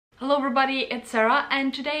Hello everybody, it's Sarah,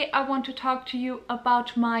 and today I want to talk to you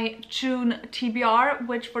about my June TBR,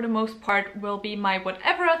 which for the most part will be my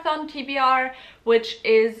Whatever-a-Thon TBR, which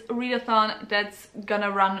is a read-a-thon that's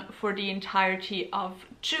gonna run for the entirety of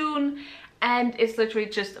June, and it's literally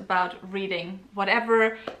just about reading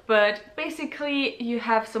whatever, but basically you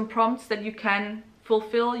have some prompts that you can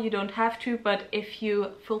fulfill. You don't have to, but if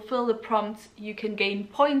you fulfill the prompts you can gain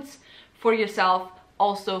points for yourself,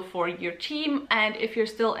 also for your team. And if you're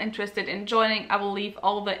still interested in joining, I will leave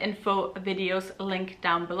all the info videos linked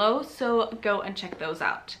down below, so go and check those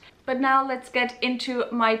out. But now let's get into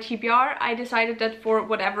my TBR. I decided that for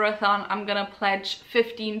Whatever-a-Thon I'm gonna pledge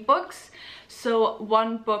 15 books, so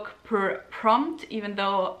 1 book per prompt, even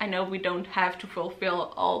though I know we don't have to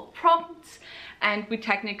fulfill all prompts and we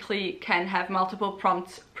technically can have multiple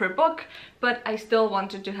prompts per book, but I still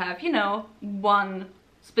wanted to have, you know, 1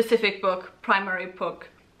 specific book, primary book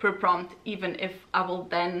per prompt, even if I will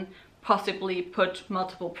then possibly put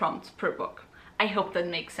multiple prompts per book. I hope that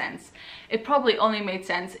makes sense. It probably only made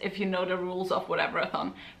sense if you know the rules of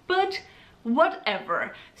Whatever-a-Thon, but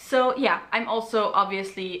whatever. So yeah, I'm also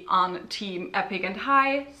obviously on team epic and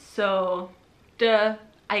high, so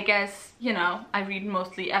I guess, you know, I read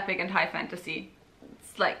mostly epic and high fantasy.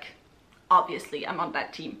 It's like, obviously I'm on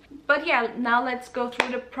that team. But yeah, now let's go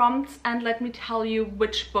through the prompts and let me tell you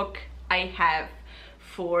which book I have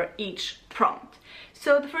for each prompt.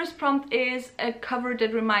 So the first prompt is a cover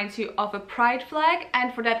that reminds you of a pride flag,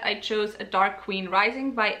 and for that I chose A Dark Queen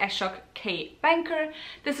Rising by Ashok K. Banker.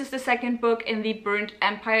 This is the second book in the Burnt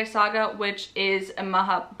Empire saga, which is a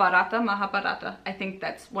Mahabharata, I think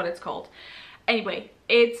that's what it's called. Anyway,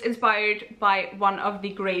 it's inspired by one of the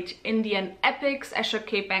great Indian epics. Ashok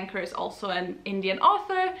K. Banker is also an Indian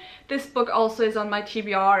author. This book also is on my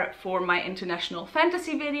TBR for my international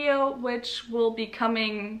fantasy video, which will be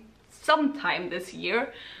coming sometime this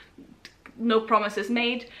year. No promises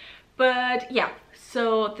made, but yeah.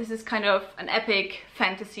 So this is kind of an epic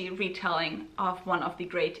fantasy retelling of one of the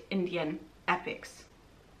great Indian epics.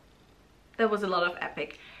 There was a lot of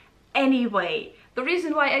epic. Anyway, the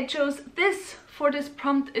reason why I chose this for this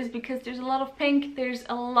prompt is because there's a lot of pink, there's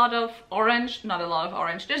a lot of orange, not a lot of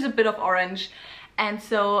orange, there's a bit of orange, and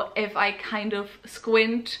so if I kind of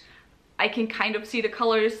squint, I can kind of see the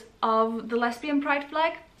colors of the lesbian pride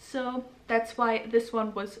flag, so that's why this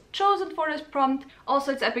one was chosen for this prompt.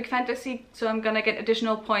 Also, it's epic fantasy, so I'm gonna get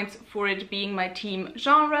additional points for it being my team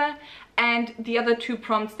genre. And the other 2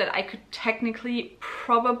 prompts that I could technically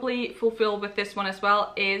probably fulfill with this one as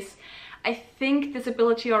well is, I think,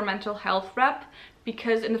 disability or mental health rep,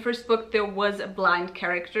 because in the first book there was a blind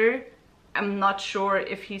character. I'm not sure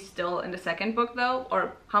if he's still in the second book though,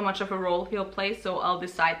 or how much of a role he'll play, so I'll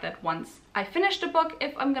decide that once I finish the book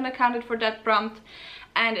if I'm gonna count it for that prompt.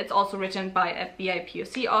 And it's also written by a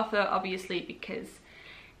BIPOC author, obviously, because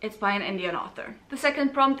it's by an Indian author. The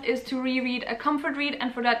second prompt is to reread a comfort read,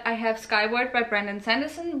 and for that I have Skyward by Brandon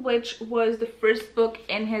Sanderson, which was the first book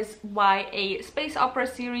in his YA space opera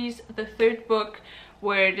series, the 3rd book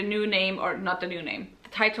where the new name, or not the new name, the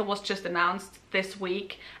title was just announced this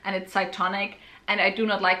week, and it's Cytonic, and I do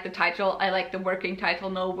not like the title. I like the working title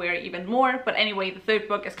Nowhere even more, but anyway, the 3rd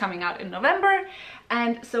book is coming out in November,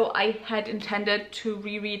 and so I had intended to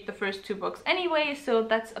reread the first 2 books anyway, so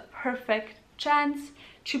that's a perfect chance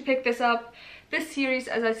to pick this up. This series,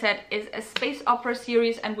 as I said, is a space opera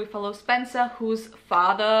series, and we follow Spencer, whose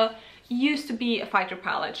father used to be a fighter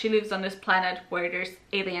pilot. She lives on this planet where there's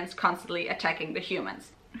aliens constantly attacking the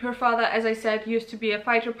humans. Her father, as I said, used to be a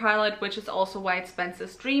fighter pilot, which is also why it's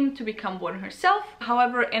Spencer's dream to become one herself.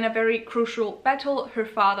 However, in a very crucial battle, her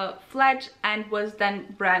father fled and was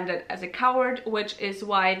then branded as a coward, which is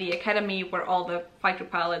why the academy where all the fighter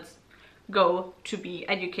pilots go to be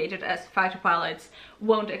educated as fighter pilots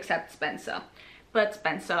won't accept Spencer, but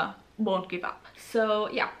Spencer won't give up. So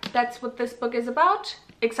yeah, that's what this book is about.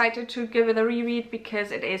 Excited to give it a reread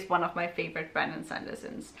because it is one of my favorite Brandon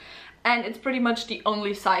Sandersons, and it's pretty much the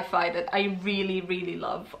only sci-fi that I really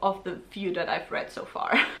love of the few that I've read so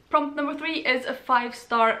far. Prompt number 3 is a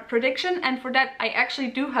 5-star prediction, and for that I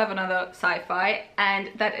actually do have another sci-fi,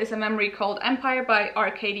 and that is A Memory Called Empire by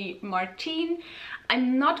R.K.D. Martin.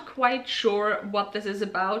 I'm not quite sure what this is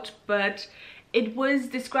about, but it was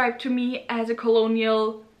described to me as a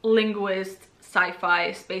colonial linguist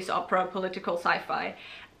sci-fi, space opera, political sci-fi,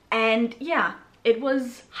 and yeah, it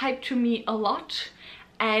was hyped to me a lot.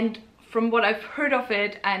 And from what I've heard of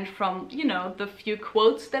it, and from, you know, the few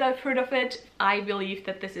quotes that I've heard of it, I believe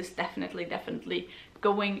that this is definitely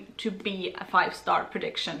going to be a 5-star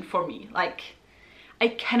prediction for me. Like, I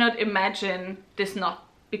cannot imagine this not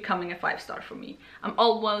becoming a 5-star for me. I'm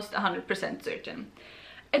almost 100% certain.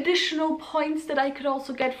 Additional points that I could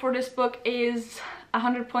also get for this book is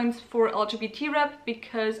 100 points for LGBT rep,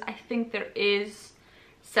 because I think there is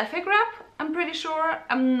sapphic rep, I'm pretty sure.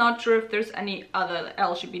 I'm not sure if there's any other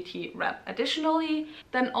LGBT rep additionally.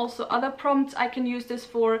 Then also other prompts I can use this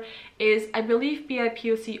for is, I believe,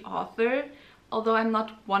 BIPOC author, although I'm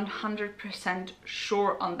not 100%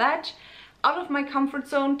 sure on that. Out of my comfort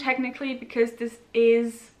zone technically, because this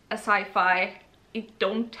is a sci-fi. I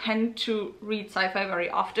don't tend to read sci-fi very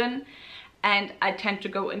often, and I tend to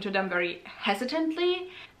go into them very hesitantly.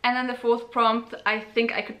 And then the fourth prompt I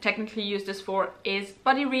think I could technically use this for is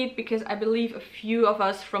buddy read, because I believe a few of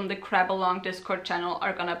us from the Crab Along Discord channel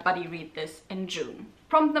are gonna buddy read this in June.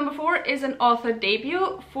 Prompt number 4 is an author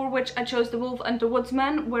debut, for which I chose The Wolf and the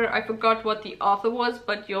Woodsman, where I forgot what the author was,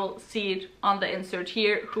 but you'll see it on the insert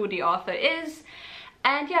here who the author is.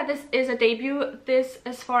 And yeah, this is a debut. This,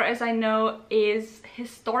 as far as I know, is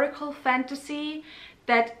historical fantasy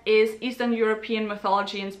that is Eastern European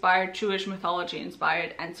mythology inspired, Jewish mythology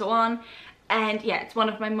inspired, and so on. And yeah, it's one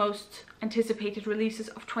of my most anticipated releases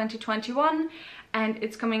of 2021, and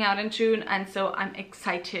it's coming out in June, and so I'm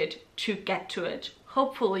excited to get to it,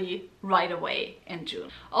 hopefully right away in June.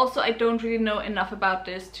 Also, I don't really know enough about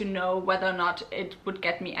this to know whether or not it would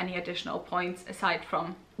get me any additional points aside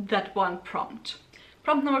from that one prompt.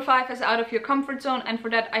 Prompt number 5 is out of your comfort zone, and for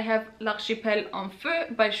that I have L'Archipel en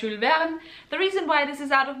Feu by Jules Verne. The reason why this is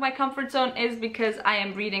out of my comfort zone is because I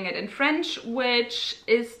am reading it in French, which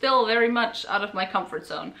is still very much out of my comfort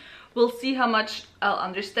zone. We'll see how much I'll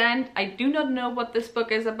understand. I do not know what this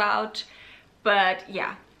book is about, but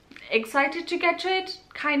yeah, excited to get to it,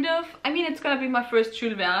 kind of. I mean, it's gonna be my first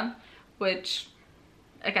Jules Verne, which,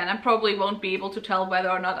 again, I probably won't be able to tell whether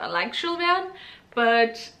or not I like Jules Verne,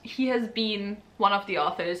 but he has been one of the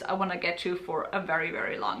authors I want to get to for a very,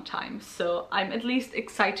 very long time, so I'm at least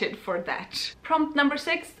excited for that. Prompt number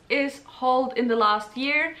 6 is hauled in the last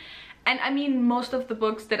year, and I mean, most of the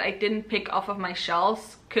books that I didn't pick off of my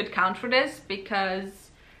shelves could count for this,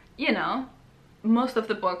 because, you know, most of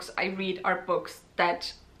the books I read are books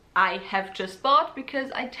that I have just bought,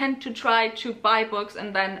 because I tend to try to buy books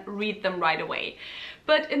and then read them right away.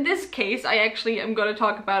 But in this case, I actually am going to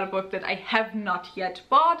talk about a book that I have not yet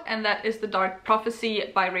bought, and that is The Dark Prophecy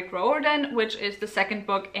by Rick Riordan, which is the second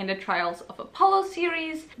book in the Trials of Apollo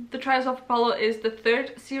series. The Trials of Apollo is the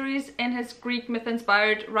third series in his Greek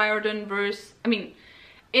myth-inspired Riordan verse. I mean,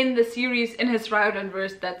 in the series in his Riordan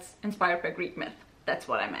verse that's inspired by Greek myth. That's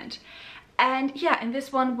what I meant. And yeah, in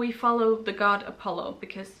this one we follow the god Apollo,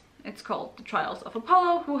 because it's called The Trials of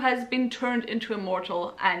Apollo, who has been turned into a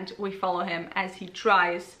mortal, and we follow him as he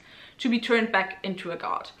tries to be turned back into a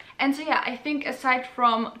god. And so yeah, I think aside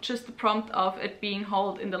from just the prompt of it being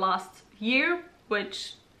hauled in the last year,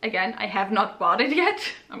 which again, I have not bought it yet,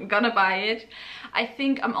 I'm gonna buy it, I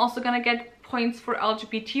think I'm also gonna get points for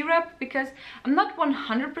LGBT rep, because I'm not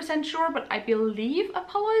 100% sure, but I believe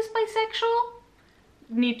Apollo is bisexual.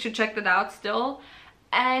 Need to check that out still.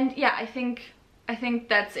 And yeah, I think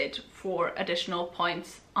that's it for additional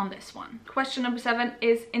points on this one. Question number 7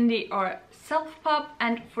 is indie or self-pub,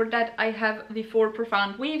 and for that I have The Four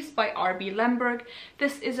Profound Weaves by R.B. Lemberg.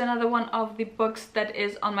 This is another one of the books that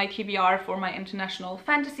is on my TBR for my international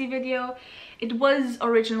fantasy video. It was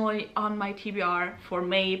originally on my TBR for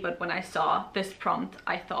May, but when I saw this prompt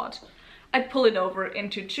I thought I'd pull it over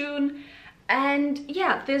into June. And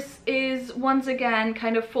yeah, this is once again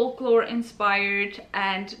kind of folklore inspired,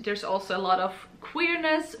 and there's also a lot of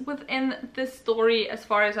queerness within this story as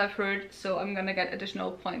far as I've heard, so I'm gonna get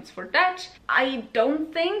additional points for that. I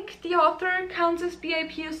don't think the author counts as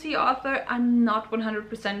BIPOC author, I'm not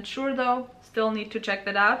 100% sure though, still need to check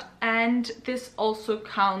that out. And this also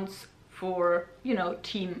counts for, you know,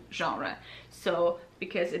 teen genre, so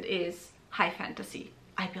because it is high fantasy,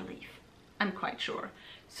 I believe, I'm quite sure.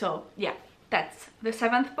 So yeah, that's the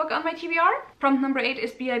 7th book on my TBR. Prompt number 8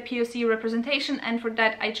 is BIPOC representation, and for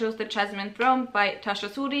that I chose The Jasmine Throne by Tasha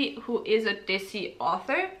Suri, who is a Desi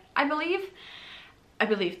author, I believe. I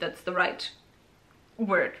believe that's the right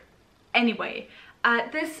word. Anyway,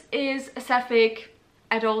 this is a sapphic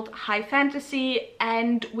adult high fantasy,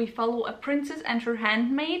 and we follow a princess and her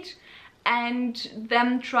handmaid, and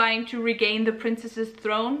them trying to regain the princess's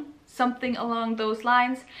throne. Something along those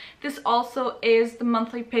lines. This also is the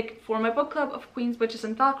monthly pick for my book club of Queens, Witches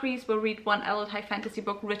and Valkyries. We'll read one adult high fantasy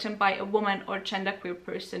book written by a woman or genderqueer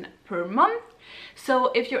person per month.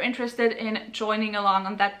 So if you're interested in joining along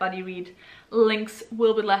on that buddy read, links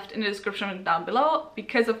will be left in the description down below.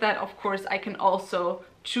 Because of that, of course, I can also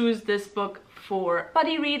choose this book for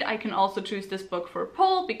buddy read. I can also choose this book for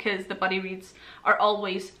poll, because the buddy reads are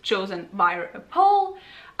always chosen via a poll.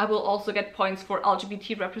 I will also get points for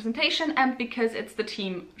LGBT representation and because it's the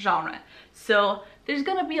teen genre. So there's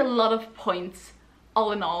gonna be a lot of points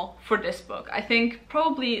all in all for this book. I think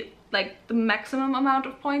probably like the maximum amount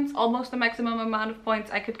of points, almost the maximum amount of points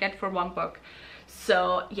I could get for one book.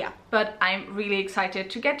 So yeah, but I'm really excited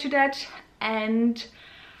to get to that, and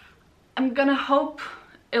I'm gonna hope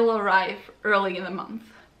it'll arrive early in the month.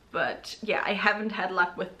 But yeah, I haven't had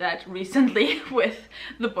luck with that recently with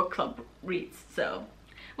the book club reads, so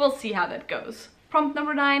we'll see how that goes. Prompt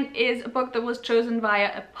number 9 is a book that was chosen via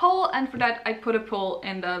a poll, and for that I put a poll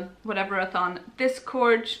in the Whatever-a-Thon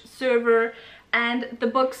Discord server, and the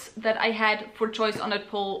books that I had for choice on that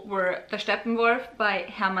poll were The Steppenwolf by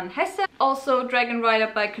Hermann Hesse, also Dragon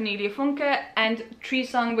Rider by Cornelia Funke, and Tree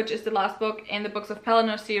Song, which is the last book in the Books of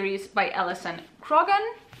Pelennor series by Alison Croghan.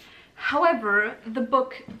 However, the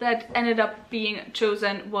book that ended up being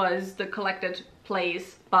chosen was the collected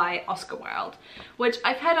plays by Oscar Wilde, which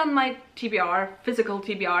I've had on my TBR, physical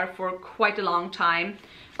TBR, for quite a long time.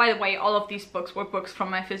 By the way, all of these books were books from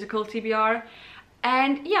my physical TBR.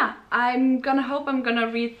 And yeah, I'm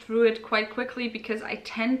gonna read through it quite quickly because I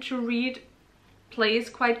tend to read plays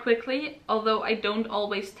quite quickly, although I don't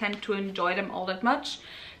always tend to enjoy them all that much.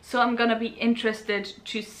 So I'm gonna be interested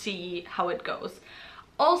to see how it goes.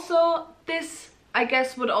 Also, this I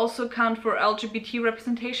guess would also count for LGBT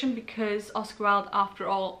representation because Oscar Wilde, after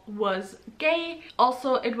all, was gay.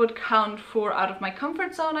 Also, it would count for out of my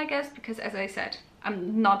comfort zone, I guess, because as I said,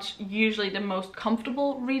 I'm not usually the most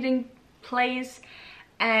comfortable reading plays,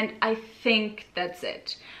 and I think that's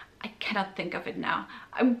it. I cannot think of it now.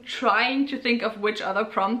 I'm trying to think of which other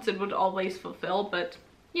prompts it would always fulfill, but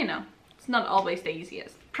you know, it's not always the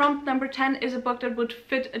easiest. Prompt number 10 is a book that would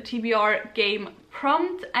fit a TBR game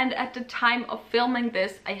prompt, and at the time of filming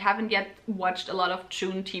this I haven't yet watched a lot of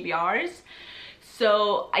June TBRs,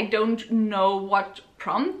 so I don't know what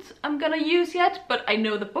prompt I'm gonna use yet, but I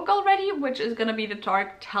know the book already, which is gonna be The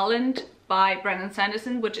Dark Talent by Brandon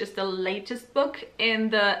Sanderson, which is the latest book in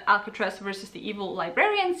the Alcatraz versus the Evil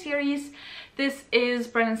Librarian series. This is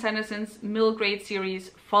Brandon Sanderson's middle grade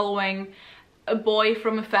series following a boy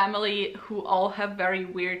from a family who all have very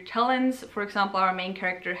weird talents. For example, our main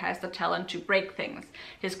character has the talent to break things.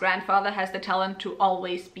 His grandfather has the talent to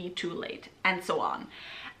always be too late, and so on.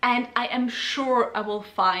 And I am sure I will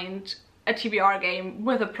find a TBR game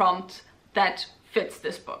with a prompt that fits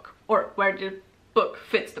this book, or where the book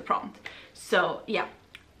fits the prompt. So yeah,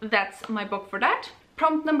 that's my book for that.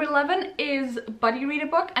 Prompt number 11 is buddy read a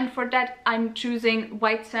book, and for that I'm choosing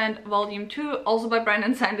White Sand Volume 2, also by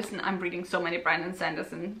Brandon Sanderson. I'm reading so many Brandon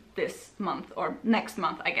Sanderson this month, or next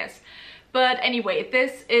month I guess. But anyway,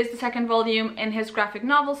 this is the second volume in his graphic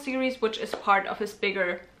novel series, which is part of his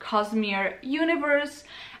bigger Cosmere universe.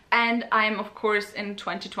 And I'm, of course, in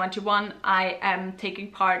 2021, I am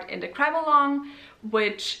taking part in the Crab Along,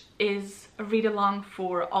 which is a read-along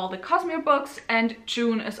for all the Cosmere books, and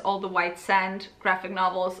June is all the White Sand graphic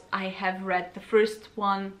novels. I have read the first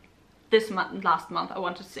one this month, last month I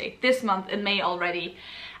want to say, this month in May already.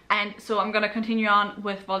 And so I'm gonna continue on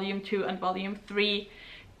with Volume 2 and Volume 3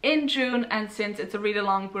 in June, and since it's a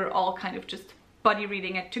read-along, we're all kind of just buddy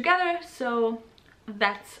reading it together, so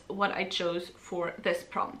that's what I chose for this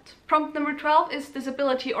prompt. Prompt number 12 is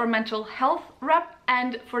disability or mental health rep,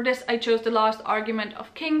 and for this I chose The Last Argument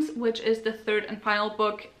of Kings, which is the third and final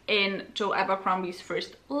book in Joe Abercrombie's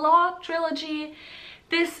first Law trilogy.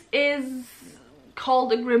 This is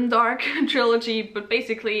called a grimdark trilogy, but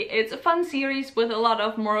basically it's a fun series with a lot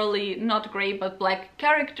of morally not grey but black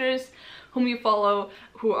characters whom you follow,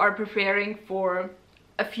 who are preparing for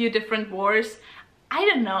a few different wars. I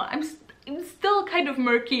don't know, I'm still kind of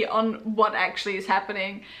murky on what actually is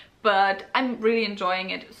happening, but I'm really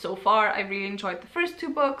enjoying it so far. I really enjoyed the first two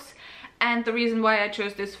books, and the reason why I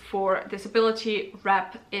chose this for disability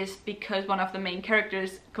rep is because one of the main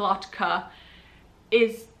characters, Glotka,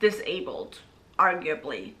 is disabled,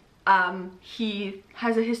 arguably. He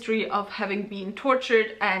has a history of having been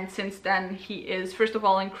tortured, and since then he is first of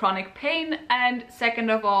all in chronic pain, and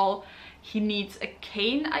second of all he needs a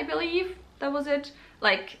cane, I believe that was it.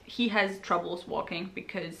 Like, he has troubles walking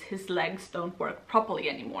because his legs don't work properly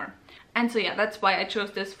anymore. And so yeah, that's why I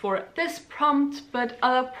chose this for this prompt, but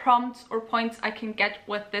other prompts or points I can get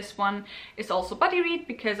with this one is also buddy read,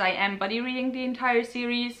 because I am buddy reading the entire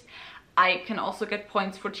series. I can also get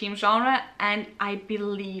points for team genre, and I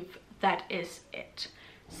believe that is it.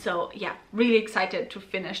 So yeah, really excited to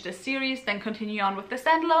finish this series, then continue on with the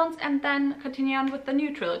standalones, and then continue on with the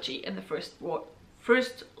new trilogy in the first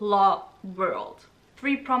Law world.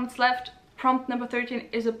 3 prompts left. Prompt number 13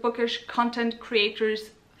 is a bookish content creator's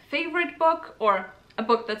favorite book, or a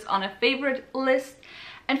book that's on a favorite list.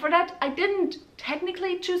 And for that, I didn't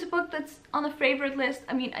technically choose a book that's on a favorite list.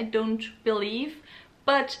 I mean, I don't believe,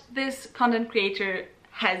 but this content creator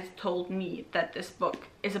has told me that this book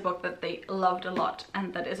is a book that they loved a lot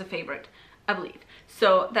and that is a favorite, I believe.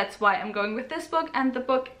 So that's why I'm going with this book, and the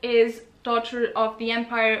book is Daughter of the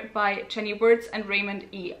Empire by Jenny Wirtz and Raymond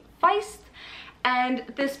E. Feist. And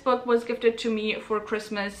this book was gifted to me for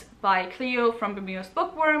Christmas by Cleo from Bermuda's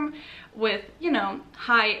Bookworm with, you know,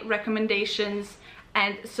 high recommendations.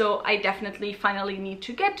 And so I definitely finally need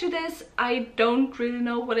to get to this. I don't really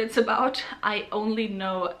know what it's about. I only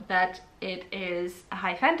know that it is a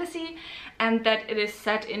high fantasy and that it is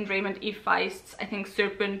set in Raymond E. Feist's, I think,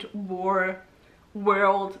 Serpent War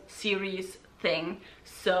world series thing.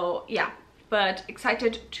 So yeah, but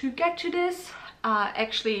excited to get to this.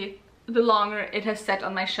 Actually, the longer it has sat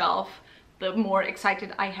on my shelf, the more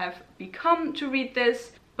excited I have become to read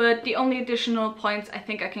this. But the only additional points I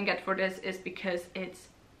think I can get for this is because it's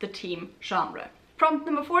the team genre. Prompt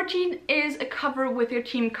number 14 is a cover with your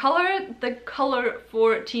team color. The color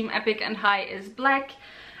for Team Epic and High is black,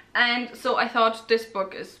 and so I thought this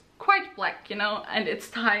book is quite black, you know, and it's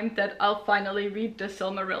time that I'll finally read The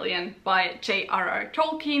Silmarillion by J.R.R.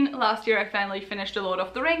 Tolkien. Last year I finally finished The Lord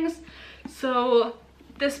of the Rings, so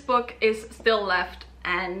this book is still left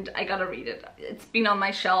and I gotta read it. It's been on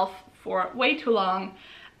my shelf for way too long,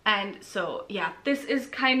 and so yeah, this is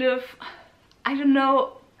kind of, I don't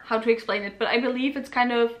know how to explain it, but I believe it's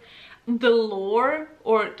kind of the lore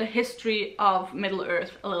or the history of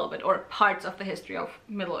Middle-earth a little bit, or parts of the history of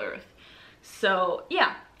Middle-earth. So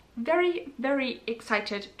yeah, very, very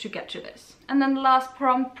excited to get to this. And then the last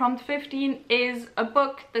prompt 15, is a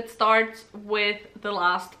book that starts with the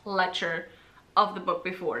last letter of the book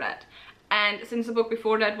before that. And since the book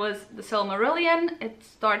before that was The Silmarillion, it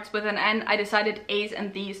starts with an N, I decided A's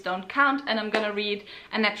and D's don't count, and I'm gonna read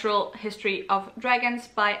A Natural History of Dragons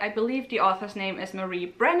by, I believe the author's name is Marie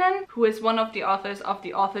Brennan, who is one of the authors of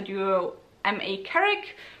the author duo M.A.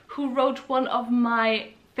 Carrick, who wrote one of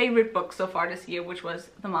my favorite books so far this year, which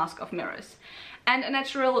was The Mask of Mirrors. And A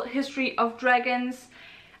Natural History of Dragons,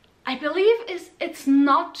 I believe it's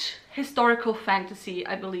not historical fantasy,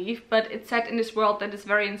 I believe, but it's set in this world that is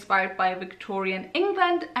very inspired by Victorian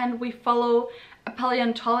England, and we follow a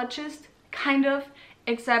paleontologist, kind of,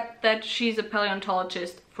 except that she's a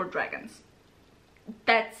paleontologist for dragons.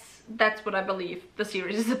 That's what I believe the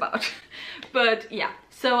series is about. But yeah,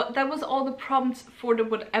 so that was all the prompts for the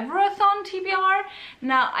Whatever-a-Thon TBR.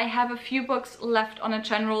 Now I have a few books left on a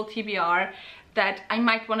general TBR that I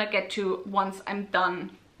might want to get to once I'm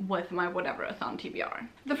done with my Whatever-a-Thon TBR.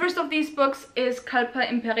 The first of these books is Kalpa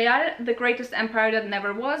Imperial, The Greatest Empire That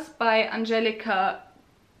Never Was by Angelika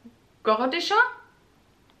Gorodischer.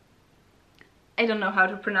 I don't know how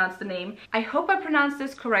to pronounce the name. I hope I pronounced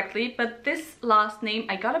this correctly, but this last name,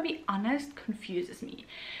 I gotta be honest, confuses me.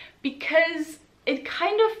 Because it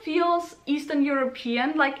kind of feels Eastern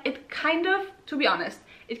European, like it kind of, to be honest,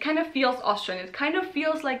 it kind of feels Austrian. It kind of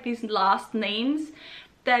feels like these last names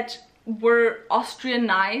that were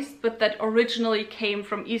Austrianized, but that originally came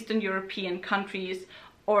from Eastern European countries,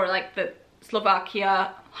 or like the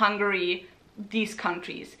Slovakia, Hungary, these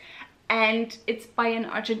countries. And it's by an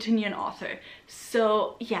Argentinian author.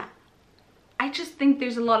 So yeah, I just think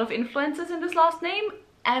there's a lot of influences in this last name,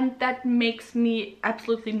 and that makes me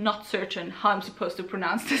absolutely not certain how I'm supposed to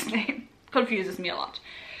pronounce this name. Confuses me a lot.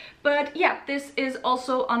 But yeah, this is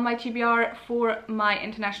also on my TBR for my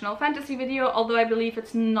international fantasy video, although I believe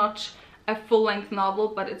it's not a full-length novel,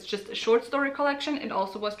 but it's just a short story collection. It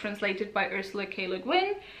also was translated by Ursula K. Le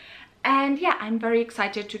Guin. And yeah, I'm very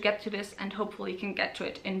excited to get to this and hopefully can get to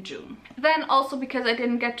it in June. Then also, because I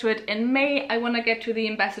didn't get to it in May, I want to get to The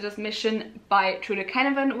Ambassador's Mission by Trude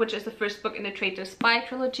Canavan, which is the first book in the Traitor Spy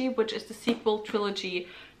trilogy, which is the sequel trilogy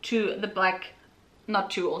to the Black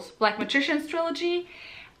Magicians trilogy.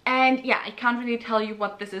 And yeah, I can't really tell you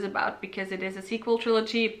what this is about because it is a sequel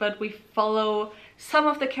trilogy, but we follow some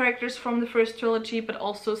of the characters from the first trilogy, but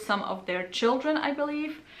also some of their children, I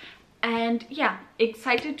believe. And yeah,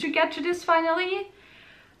 excited to get to this finally.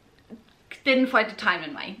 Didn't find the time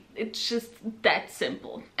in May. It's just that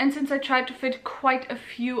simple. And since I tried to fit quite a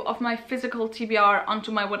few of my physical TBR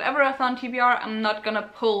onto my Whatever-a-Thon TBR, I'm not gonna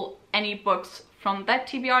pull any books from that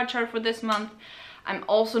TBR chart for this month. I'm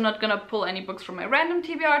also not gonna pull any books from my random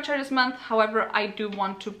TBR chart this month. However, I do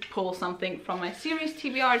want to pull something from my series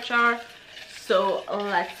TBR chart. So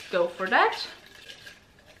let's go for that.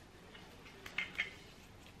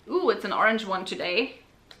 Ooh, it's an orange one today,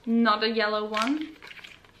 not a yellow one.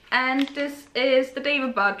 And this is the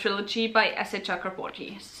David Bard trilogy by S.A.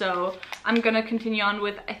 Chakraborty. So I'm gonna continue on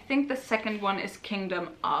with, I think the second one is Kingdom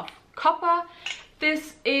of Copper.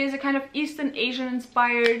 This is a kind of Eastern Asian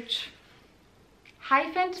inspired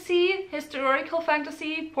high fantasy, historical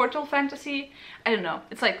fantasy, portal fantasy. I don't know.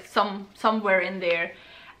 It's like somewhere in there.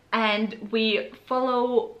 And we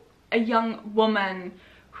follow a young woman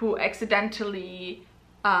who accidentally,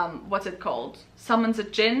 what's it called? Summons a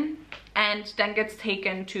djinn and then gets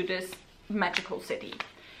taken to this magical city.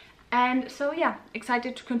 And so yeah,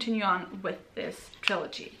 excited to continue on with this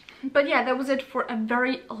trilogy. But yeah, that was it for a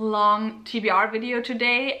very long TBR video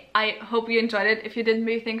today. I hope you enjoyed it. If you did,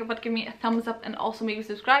 maybe think about giving me a thumbs up and also maybe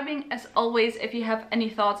subscribing. As always, if you have any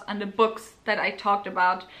thoughts on the books that I talked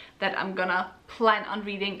about that I'm gonna plan on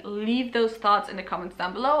reading, leave those thoughts in the comments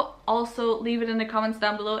down below. Also, leave it in the comments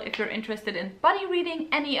down below if you're interested in buddy reading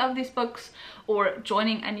any of these books or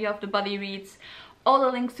joining any of the buddy reads. All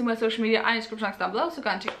the links to my social media are in the description box down below, so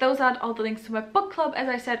go and check those out. All the links to my book club, as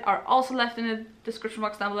I said, are also left in the description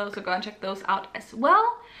box down below, so go and check those out as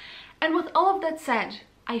well. And with all of that said,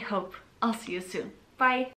 I hope I'll see you soon. Bye!